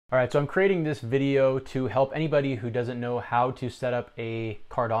All right, so I'm creating this video to help anybody who doesn't know how to set up a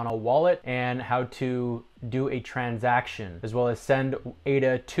Cardano wallet and how to do a transaction, as well as send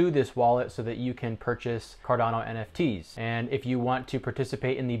ADA to this wallet so that you can purchase Cardano NFTs. And if you want to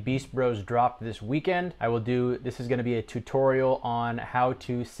participate in the Beast Bros drop this weekend, this is gonna be a tutorial on how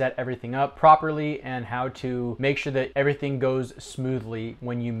to set everything up properly and how to make sure that everything goes smoothly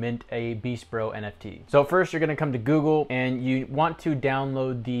when you mint a Beast Bro NFT. So first you're gonna come to Google and you want to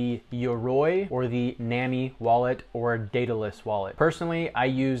download the Yoroi or the Nami wallet or Daedalus wallet. Personally, I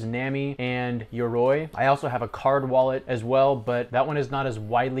use Nami and Yoroi. I also have a card wallet as well, but that one is not as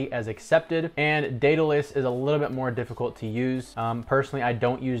widely as accepted, and Daedalus is a little bit more difficult to use. Personally, I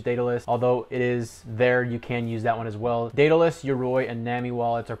don't use Daedalus, although it is there, you can use that one as well. Daedalus, Yoroi, and Nami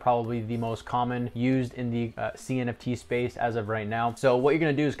wallets are probably the most common used in the CNFT space as of right now. So what you're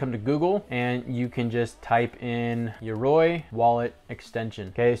gonna do is come to Google and you can just type in Yoroi wallet extension.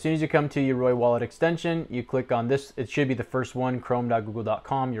 Okay, as soon as you come to Yoroi wallet extension, you click on this. It should be the first one,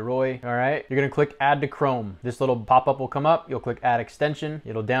 chrome.google.com, Yoroi. All right, you're gonna click add to Chrome. This little pop-up will come up. You'll click add extension.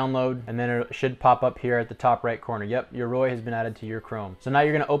 It'll download, and then it should pop up here at the top right corner. Yep, Yoroi has been added to your Chrome. So now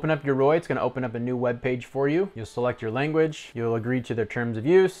you're gonna open up Yoroi. It's gonna open up a new web page for you. You'll select your language. You'll agree to their terms of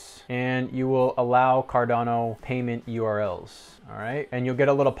use, and you will allow Cardano payment URLs. All right, and you'll get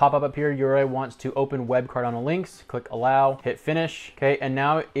a little pop-up up here. Yoroi wants to open web Cardano links. Click allow, hit finish. Okay, and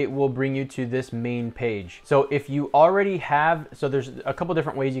now it will bring you to this main page. So if you already have, so there's a couple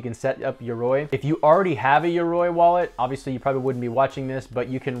different ways you can set up Yoroi. If you already have a Yoroi wallet, obviously you probably wouldn't be watching this, but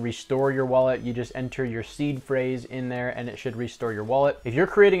you can restore your wallet. You just enter your seed phrase in there and it should restore your wallet. If you're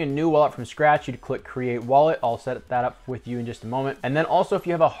creating a new wallet from scratch, you'd click create wallet. I'll set that up with you in just a moment. And then also if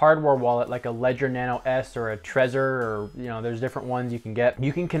you have a hardware wallet like a Ledger Nano S or a Trezor, or there's different ones you can get,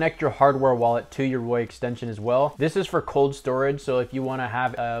 you can connect your hardware wallet to Yoroi extension as well. This is for cold storage, so if you want to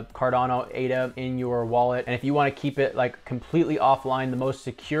have a Cardano ADA in your wallet, and if you want to keep it like completely offline, the most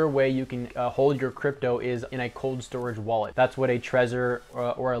secure way you can hold your crypto is in a cold storage wallet. That's what a Trezor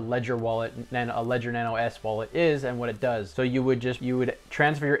or a Ledger wallet, a Ledger Nano S wallet is, and what it does. So you would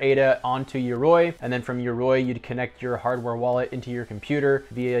transfer your ADA onto Yoroi, and then from Yoroi you'd connect your hardware wallet into your computer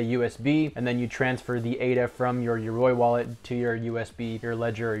via USB, and then you transfer the ADA from your Yoroi wallet to your USB, your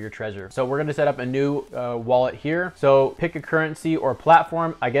Ledger, or your Trezor. So we're going to set up a new wallet here. So pick a currency or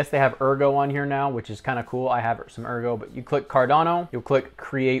platform. I guess they have Ergo on here now, which is kind of cool. I have some Ergo, but you click Cardano, you'll click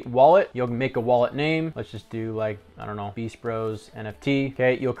create wallet, you'll make a wallet name. Let's just do like, I don't know, Beast Bros NFT.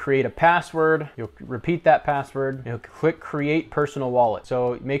 Okay, you'll create a password, you'll repeat that password, you'll click create personal wallet.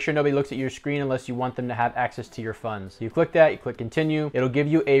 So make sure nobody looks at your screen unless you want them to have access to your funds. You click that, you click continue. It'll give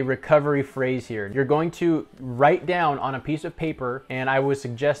you a recovery phrase here. You're going to write down on a piece of paper, and I would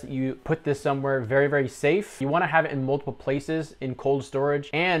suggest that you put this somewhere very, very safe. You want to have it in multiple places in cold storage,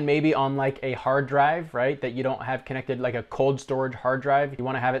 and maybe on like a hard drive, right? That you don't have connected, like a cold storage hard drive. You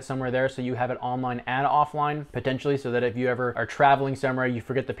want to have it somewhere there so you have it online and offline potentially, so that if you ever are traveling somewhere, you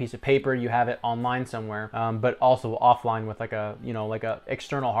forget the piece of paper, you have it online somewhere, but also offline with like a, like a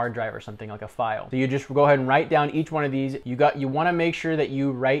external hard drive or something, like a file. So you just go ahead and write down each one of these. You want to make sure that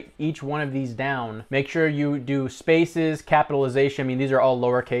you write each one of these down. Make sure you do spaces, capitalization. I mean, these are all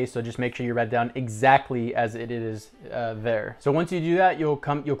lowercase, so just make sure you write down exactly as it is there. So once you do that, you'll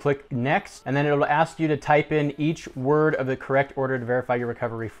click next, and then it'll ask you to type in each word of the correct order to verify your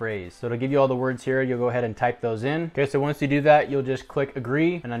recovery phrase. So it'll give you all the words here. You'll go ahead and type those in. Okay, so once you do that, you'll just click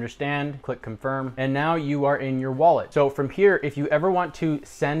agree and understand, click confirm, and now you are in your wallet. So from here, if you ever want to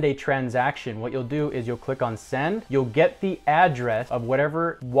send a transaction, what you'll do is you'll click on send. You'll get the address of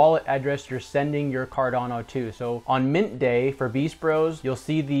whatever wallet address you're sending your Cardano to. So on mint day for Beast Bros, you'll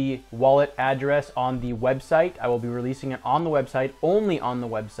see the wallet address on the website. I will be releasing it on the website, only on the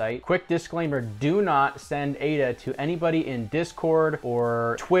website. Quick disclaimer, do not send ADA to anybody in Discord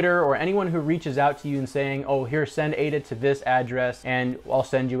or Twitter or anyone who reaches out to you and saying, oh, here, send ADA to this address and I'll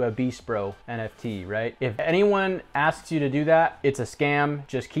send you a Beast Bro NFT, right? If anyone asks you to do that, it's a scam.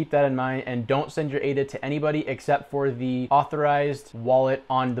 Just keep that in mind, and don't send your ADA to anybody except for the authorized wallet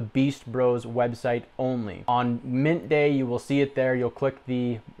on the Beast Bros website only. On mint day, you will see it there. You'll click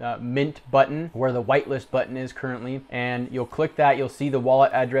the mint button where the whitelist button is currently, and you'll click that. You'll see the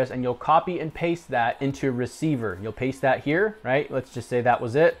wallet address, and you'll copy and paste that into receiver. You'll paste that here, right? Let's just say that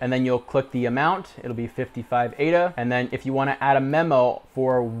was it, and then you'll click the amount. It'll be 55 55 ADA. And then if you want to add a memo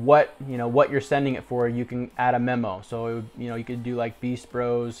for what you're sending it for, you can add a memo. So it would, you could do like Beast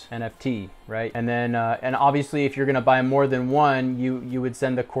Bros NFT, right? And then and obviously if you're going to buy more than one, you would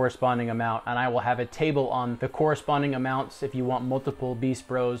send the corresponding amount, and I will have a table on the corresponding amounts if you want multiple Beast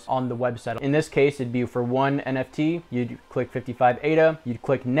Bros on the website. In this case, it'd be for one NFT, you'd click 55 ADA, you'd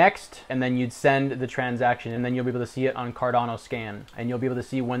click next, and then you'd send the transaction, and then you'll be able to see it on Cardano scan, and you'll be able to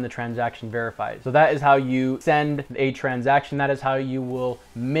see when the transaction verifies. So that is how you send a transaction. That is how you will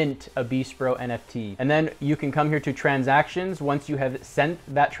mint a Beast Bro NFT. And then you can come here to transactions once you have sent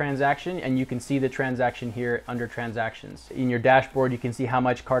that transaction, and you can see the transaction here under transactions. In your dashboard, you can see how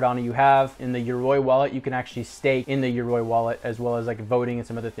much Cardano you have. In the Yoroi wallet, you can actually stake in the Yoroi wallet, as well as like voting and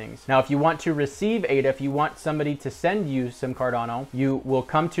some other things. Now, if you want to receive ADA, if you want somebody to send you some Cardano, you will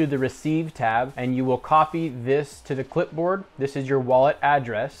come to the receive tab and you will copy this to the clipboard. This is your wallet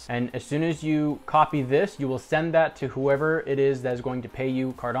address. And as soon as you copy this, you will send that to whoever it is that is going to pay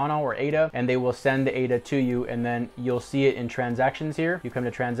you Cardano or ADA, and they will send the ADA to you, and then you'll see it in transactions here. You come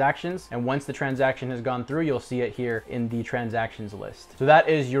to transactions, and once the transaction has gone through, you'll see it here in the transactions list. So that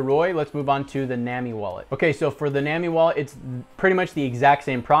is Yoroi. Let's move on to the NAMI wallet. Okay, so for the NAMI wallet, it's pretty much the exact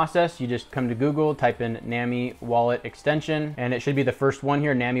same process. You just come to Google, type in NAMI wallet extension, and it should be the first one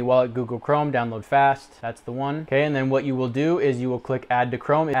here, NAMI wallet, Google Chrome, download fast. That's the one. Okay, and then what you will do is you will click add to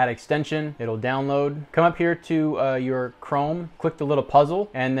Chrome, add extension. It'll download. Come up here to your Chrome, click the little puzzle,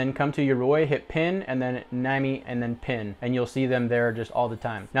 and then come to Yoroi, hit pin, and then NAMI, and then pin, and you'll see them there just all the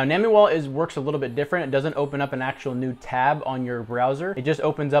time. Now, NAMI wallet works a little bit different. It doesn't open up an actual new tab on your browser. It just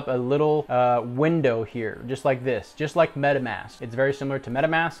opens up a little window here, just like this, just like MetaMask. It's very similar to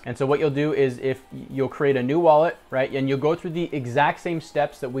MetaMask. And so what you'll do is if you'll create a new wallet, right, and you'll go through the exact same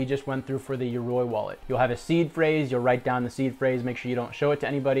steps that we just went through for the Yoroi wallet. You'll have a seed phrase. You'll write down the seed phrase. Make sure you don't show it to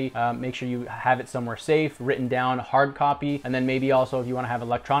anybody. Make sure you have it somewhere safe, written down, hard copy, and then maybe also if you want to have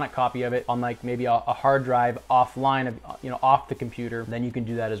electronic copy of it on like maybe a hard drive offline of off the computer, then you can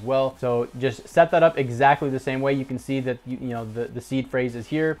do that as well. So just set that up exactly the same way. You can see that the seed phrase is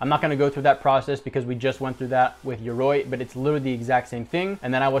here. I'm not going to go through that process because we just went through that with Yoroi, but it's literally the exact same thing.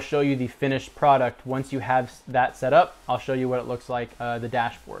 And then I will show you the finished product. Once you have that set up, I'll show you what it looks like, the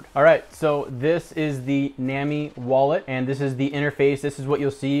dashboard. All right, so this is the NAMI wallet, and this is the interface. This is what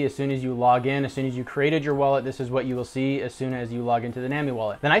you'll see as soon as you log in. As soon as you created your wallet, this is what you will see as soon as you log into the NAMI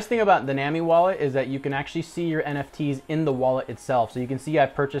wallet. The nice thing about the NAMI wallet is that you can actually see your NFTs in the wallet itself. So you can see I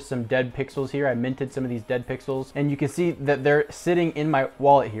purchased some dead pixels here. I minted some of these dead pixels, and you can see that they're sitting in my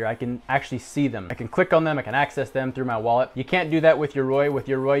wallet here. I can actually see them. I can click on them. I can access them through my wallet. You can't do that with Yoroi. With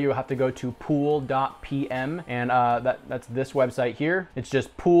Yoroi, you'll have to go to pool.pm, and that's this website here. It's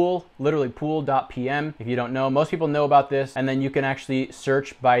just pool, literally pool.pm. If you don't know, most people know about this, and then you can actually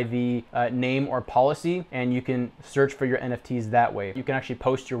search by the name or policy, and you can search for your NFTs that way. You can actually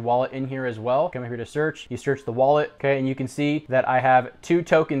post your wallet in here as well. Come here to search. You search the wallet, okay, and you can see that I have 2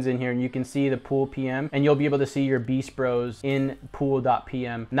 tokens in here, and you can see the pool PM, and you'll be able to see your Beast Bros in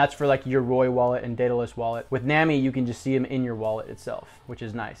pool.pm, and that's for like your Yoroi wallet and Daedalus wallet. With NAMI, you can just see them in your wallet itself, which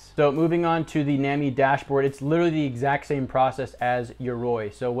is nice. So moving on to the NAMI dashboard, it's literally the exact same process as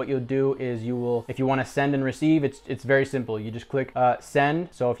Yoroi. So what you'll do is you will, if you want to send and receive, it's very simple. You just click send.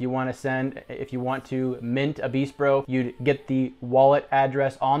 So if you want to send, if you want to mint a Beast Bro, you'd get the wallet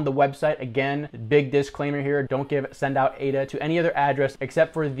address on the website. Again, big disclaimer here, don't send out ADA to any other address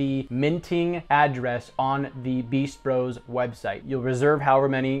except for the minting address on the Beast Bros website. You'll reserve however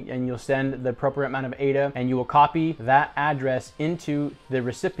many, and you'll send the appropriate amount of ADA, and you will copy that address into the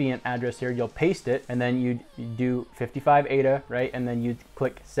recipient address here. You'll paste it, and then you do 55 ADA, right? And then you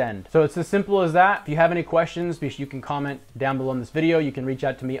click send. So it's as simple as that. If you have any questions, you can comment down below in this video. You can reach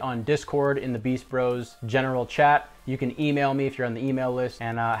out to me on Discord in the Beast Bros general chat. You can email me if you're on the email list,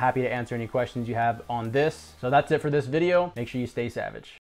 and happy to answer any questions you have on this. So that's it for this video. Make sure you stay savage.